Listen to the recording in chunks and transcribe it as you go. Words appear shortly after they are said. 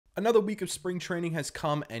Another week of spring training has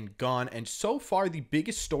come and gone, and so far the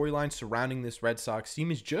biggest storyline surrounding this Red Sox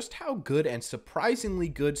team is just how good and surprisingly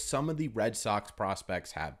good some of the Red Sox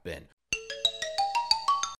prospects have been.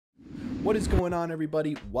 What is going on,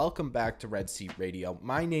 everybody? Welcome back to Red Seat Radio.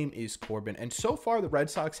 My name is Corbin, and so far the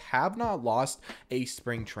Red Sox have not lost a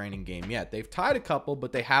spring training game yet. They've tied a couple,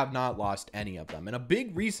 but they have not lost any of them. And a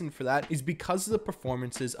big reason for that is because of the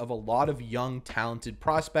performances of a lot of young, talented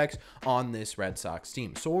prospects on this Red Sox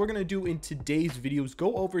team. So what we're going to do in today's video is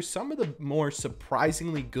go over some of the more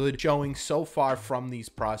surprisingly good showing so far from these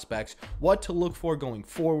prospects, what to look for going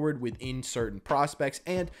forward within certain prospects,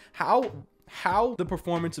 and how the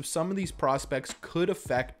performance of some of these prospects could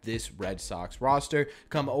affect this Red Sox roster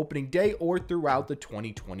come opening day or throughout the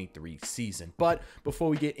 2023 season. But before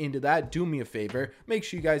we get into that, do me a favor, make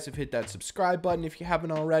sure you guys have hit that subscribe button if you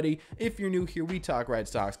haven't already. If you're new here, we talk Red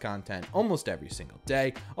Sox content almost every single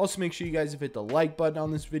day. Also, make sure you guys have hit the like button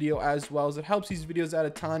on this video as well, as it helps these videos out a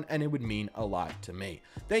ton and it would mean a lot to me.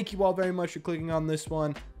 Thank you all very much for clicking on this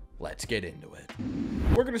one. Let's get into it.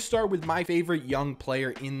 We're going to start with my favorite young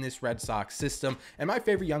player in this Red Sox system, and my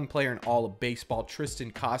favorite young player in all of baseball,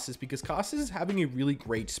 Triston Casas, because Casas is having a really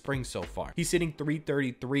great spring so far. He's hitting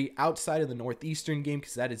 .333 outside of the Northeastern game,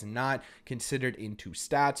 because that is not considered into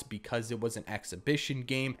stats because it was an exhibition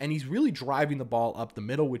game, and he's really driving the ball up the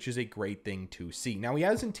middle, which is a great thing to see. Now, he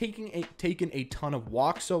hasn't taken a ton of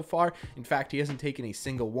walks so far. In fact, he hasn't taken a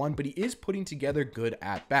single one, but he is putting together good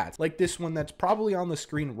at-bats, like this one that's probably on the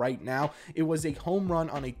screen right now. It was a home run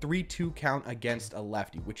on a 3-2 count against a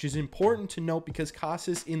lefty, which is important to note because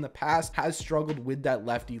Casas in the past has struggled with that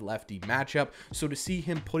lefty-lefty matchup. So to see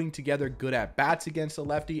him putting together good at-bats against a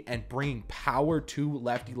lefty and bringing power to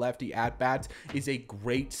lefty-lefty at-bats is a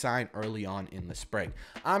great sign early on in the spring.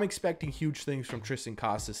 I'm expecting huge things from Triston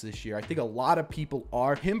Casas this year. I think a lot of people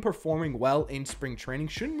are. Him performing well in spring training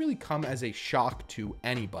shouldn't really come as a shock to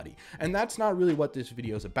anybody. And that's not really what this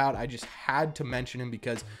video is about. I just had to mention him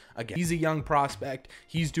because, again, he's a young prospect.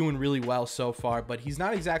 He's doing really well so far, but he's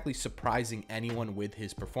not exactly surprising anyone with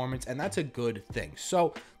his performance, and that's a good thing.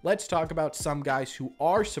 So let's talk about some guys who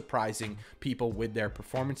are surprising people with their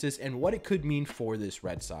performances and what it could mean for this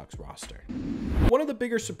Red Sox roster. One of the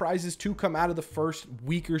bigger surprises to come out of the first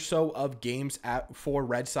week or so of games for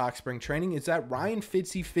Red Sox spring training is that Ryan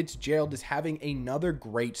Fitzgerald is having another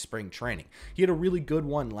great spring training. He had a really good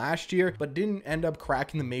one last year, but didn't end up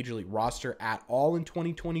cracking the Major League roster at all in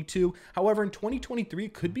 2022. However, in 2023,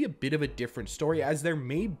 it could be a bit of a different story, as there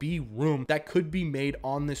may be room that could be made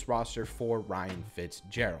on this roster for Ryan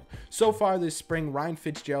Fitzgerald. So far this spring, Ryan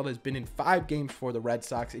Fitzgerald has been in 5 games for the Red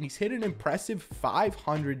Sox, and he's hit an impressive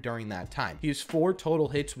 .500 during that time. He has 4 total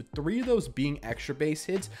hits, with 3 of those being extra base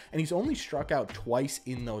hits, and he's only struck out twice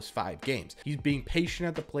in those 5 games. He's being patient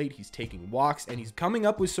at the plate, he's taking walks, and he's coming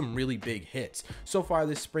up with some really big hits. So far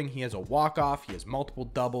this spring, he has a walk-off, he has multiple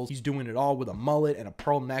doubles, he's doing it all with a mullet and a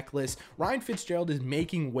pearl necklace. Ryan Fitzgerald is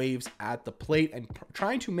making waves at the plate and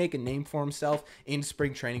trying to make a name for himself in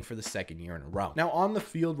spring training for the 2nd year in a row. Now, on the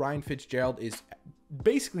field, Ryan Fitzgerald is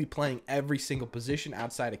basically playing every single position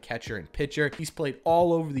outside of catcher and pitcher. He's played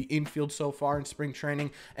all over the infield so far in spring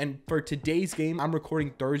training, and for today's game, I'm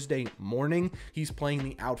recording Thursday morning, he's playing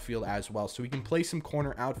the outfield as well, so he can play some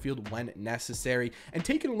corner outfield when necessary. And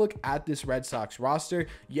taking a look at this Red Sox roster,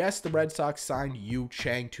 yes, the Red Sox signed Yu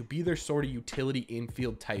Chang to be their sort of utility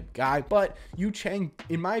infield type guy, but Yu Chang,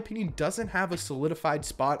 in my opinion, doesn't have a solidified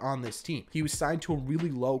spot on this team. He was signed to a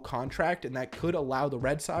really low contract, and that could allow the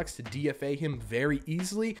Red Sox to DFA him very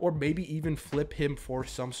easily, or maybe even flip him for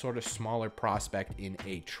some sort of smaller prospect in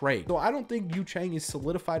a trade. So I don't think Yu Chang is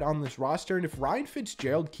solidified on this roster, and if Ryan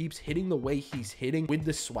Fitzgerald keeps hitting the way he's hitting with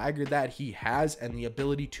the swagger that he has and the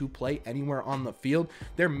ability to play anywhere on the field,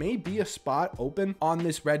 there may be a spot open on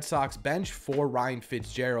this Red Sox bench for Ryan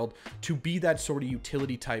Fitzgerald to be that sort of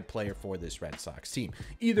utility type player for this Red Sox team.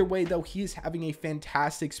 Either way, though, he is having a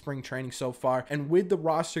fantastic spring training so far, and with the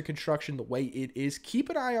roster construction the way it is,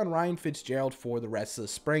 keep an eye on Ryan Fitzgerald for the rest of the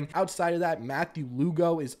spring. Outside of that, Matthew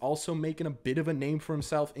Lugo is also making a bit of a name for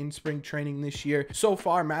himself in spring training this year. So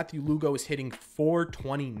far, Matthew Lugo is hitting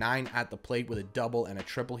 .429 at the plate with a double and a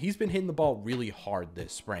triple. He's been hitting the ball really hard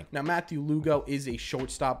this spring. Now, Matthew Lugo is a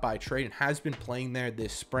shortstop by trade and has been playing there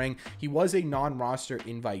this spring. He was a non-roster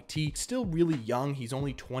invitee, still really young. He's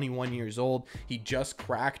only 21 years old. He just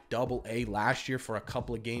cracked AA last year for a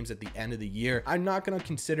couple of games at the end of the year. I'm not going to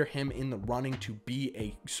consider him in the running to be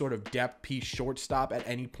a sort of depth piece shortstop shortstop at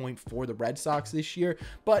any point for the Red Sox this year,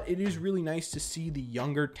 but it is really nice to see the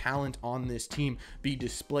younger talent on this team be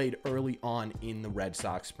displayed early on in the Red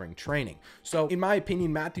Sox spring training. So in my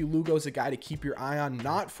opinion, Matthew Lugo is a guy to keep your eye on,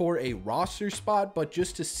 not for a roster spot, but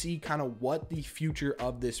just to see kind of what the future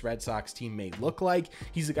of this Red Sox team may look like.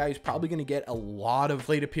 He's a guy who's probably going to get a lot of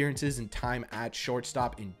plate appearances and time at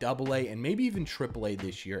shortstop in AA and maybe even AAA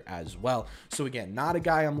this year as well. So again, not a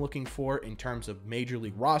guy I'm looking for in terms of major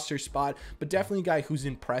league roster spot, but definitely a guy who's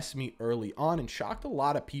impressed me early on and shocked a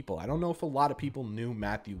lot of people. I don't know if a lot of people knew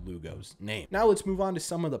Matthew Lugo's name. Now let's move on to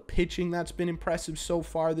some of the pitching that's been impressive so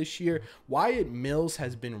far this year. Wyatt Mills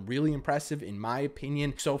has been really impressive in my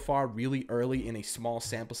opinion so far, really early in a small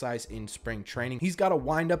sample size in spring training. He's got a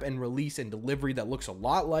windup and release and delivery that looks a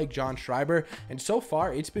lot like John Schreiber, and so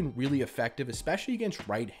far it's been really effective, especially against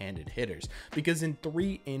right-handed hitters, because in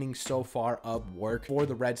 3 innings so far of work for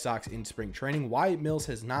the Red Sox in spring training, Wyatt Mills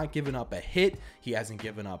has not given up a hit, he hasn't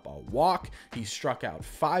given up a walk, he's struck out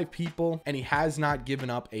 5 people, and he has not given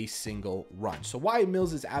up a single run. So Wyatt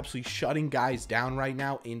Mills is absolutely shutting guys down right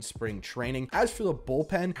now in spring training. As for the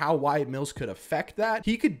bullpen, how Wyatt Mills could affect that,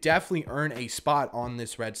 he could definitely earn a spot on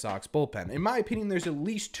this Red Sox bullpen. In my opinion, there's at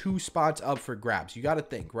least 2 spots up for grabs. You got to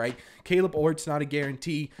think, right? Caleb Ort's not a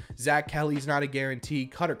guarantee. Zach Kelly's not a guarantee.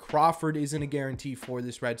 Cutter Crawford isn't a guarantee for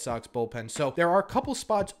this Red Sox bullpen. So there are a couple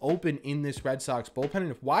spots open in this Red Sox bullpen,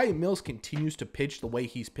 and if Wyatt Mills continues to pitch the way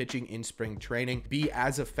he's pitching in spring training, be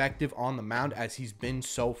as effective on the mound as he's been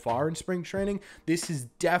so far in spring training, this is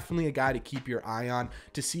definitely a guy to keep your eye on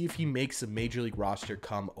to see if he makes a major league roster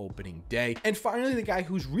come opening day. And finally, the guy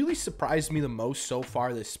who's really surprised me the most so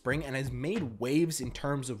far this spring and has made waves in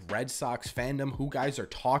terms of Red Sox fandom, who guys are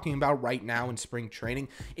talking about right now in spring training,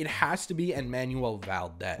 it has to be Enmanuel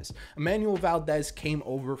Valdez. Enmanuel Valdez came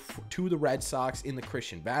over to the Red Sox in the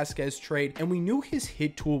Christian Vasquez trade, and we knew his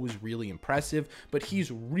hit tool was really impressive, but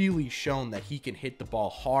he's really shown that he can hit the ball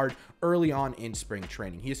hard early on in spring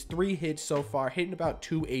training. He has 3 hits so far, hitting about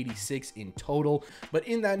 286 in total, but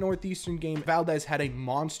in that Northeastern game, Valdez had a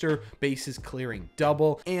monster bases clearing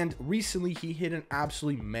double, and recently he hit an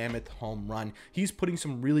absolutely mammoth home run. He's putting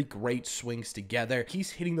some really great swings together.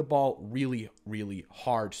 He's hitting the ball really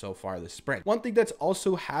hard so far this spring. One thing that's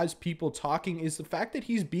also has people talking is the fact that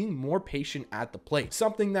he's being more patient at the plate.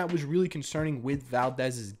 Something that was really concerning with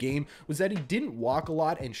Valdez's game was that he didn't walk a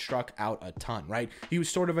lot and struck out a ton, right? He was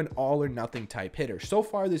sort of an all or nothing type hitter. So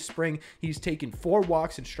far this spring, he's taken 4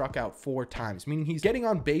 walks and struck out 4 times, meaning he's getting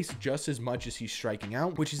on base just as much as he's striking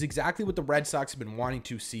out, which is exactly what the Red Sox have been wanting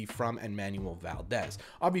to see from Enmanuel Valdez.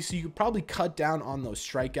 Obviously, you could probably cut down on those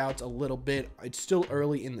strikeouts a little bit. It's still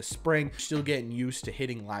early in the spring, still getting used to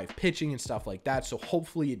hitting live pitching and stuff like that, so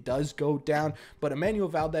hopefully it does go down. But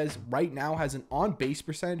Enmanuel Valdez right now has an on-base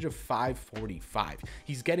percentage of .545.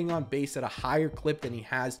 He's getting on base at a higher clip than he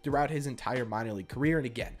has throughout his entire minor league career, and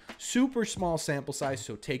again, super small sample size,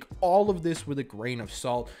 so take all of this with a grain of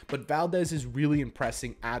salt, but Valdez is really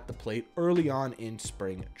impressing at the plate early on in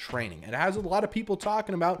spring training. It has a lot of people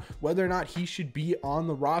talking about whether or not he should be on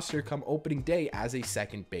the roster come opening day as a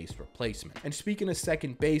second base replacement. And speaking of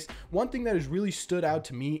second base, one thing that has really stood out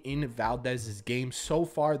to me in Valdez's game so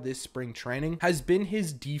far this spring training has been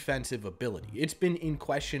his defensive ability. It's been in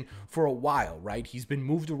question for a while, right? He's been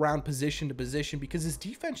moved around position to position because his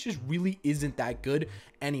defense just really isn't that good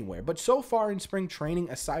anywhere. But so far in spring training,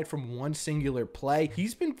 aside from one singular play,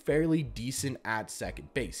 he's been fairly decent at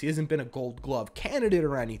second base. He hasn't been a Gold Glove candidate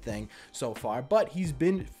or anything so far, but he's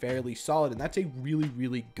been fairly solid, and that's a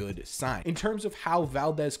really good sign. In terms of how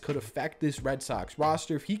Valdez could affect this Red Sox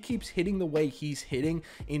roster, if he keeps hitting the way he's hitting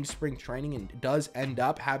in spring training and does end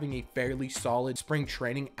up having a fairly solid spring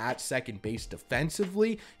training at second base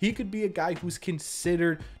defensively, he could be a guy who's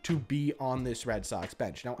considered to be on this Red Sox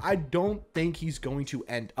bench. Now, I don't think he's going to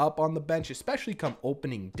end up on the bench, especially come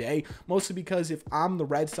opening day, mostly because if I'm the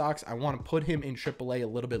Red Sox, I want to put him in AAA a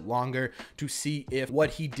little bit longer to see if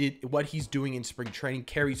what he's doing in spring training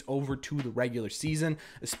carries over to the regular season,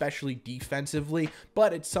 especially defensively.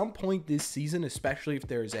 But at some point this season, especially if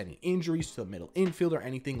there's any injuries to the middle infield or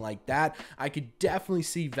anything like that, I could definitely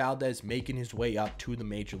see Valdez making his way up to the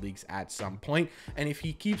major leagues at some point. And if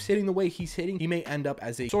he keeps hitting the way he's hitting, he may end up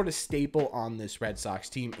as a sort of staple on this Red Sox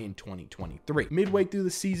team in 2023. Midway through the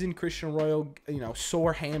season, Christian Arroyo,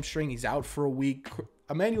 sore hamstring, he's out for a week.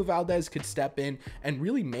 Enmanuel Valdez could step in and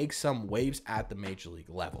really make some waves at the major league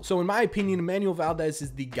level. So in my opinion, Enmanuel Valdez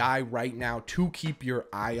is the guy right now to keep your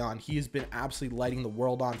eye on. He has been absolutely lighting the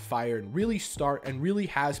world on fire and really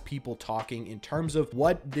has people talking in terms of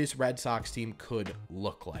what this Red Sox team could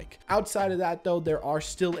look like. Outside of that though, there are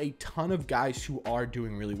still a ton of guys who are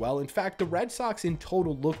doing really well. In fact, the Red Sox in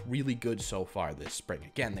total look really good so far this spring.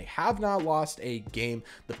 Again, they have not lost a game.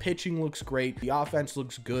 The pitching looks great. The offense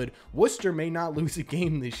looks good. Worcester may not lose a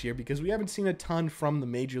game this year because we haven't seen a ton from the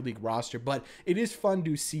major league roster, but it is fun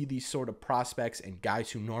to see these sort of prospects and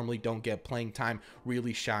guys who normally don't get playing time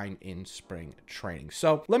really shine in spring training.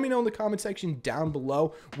 So let me know in the comment section down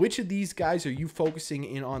below, which of these guys are you focusing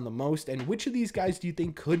in on the most, and which of these guys do you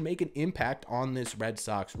think could make an impact on this Red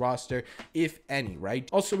Sox roster, if any, right?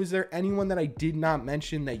 Also, is there anyone that I did not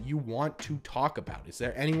mention that you want to talk about? Is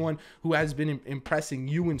there anyone who has been impressing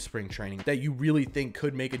you in spring training that you really think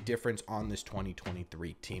could make a difference on this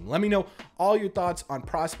 2023 team? Let me know all your thoughts on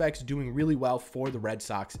prospects doing really well for the Red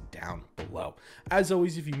Sox down below. As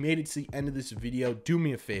always, if you made it to the end of this video, do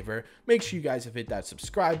me a favor, make sure you guys have hit that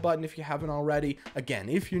subscribe button if you haven't already. Again,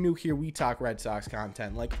 if you're new here, we talk Red Sox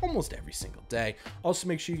content like almost every single day. Also,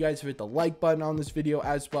 make sure you guys have hit the like button on this video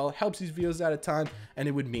as well. It helps these videos out a ton, and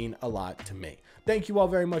it would mean a lot to me. Thank you all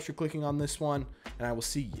very much for clicking on this one, and I will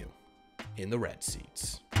see you in the red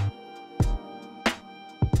seats.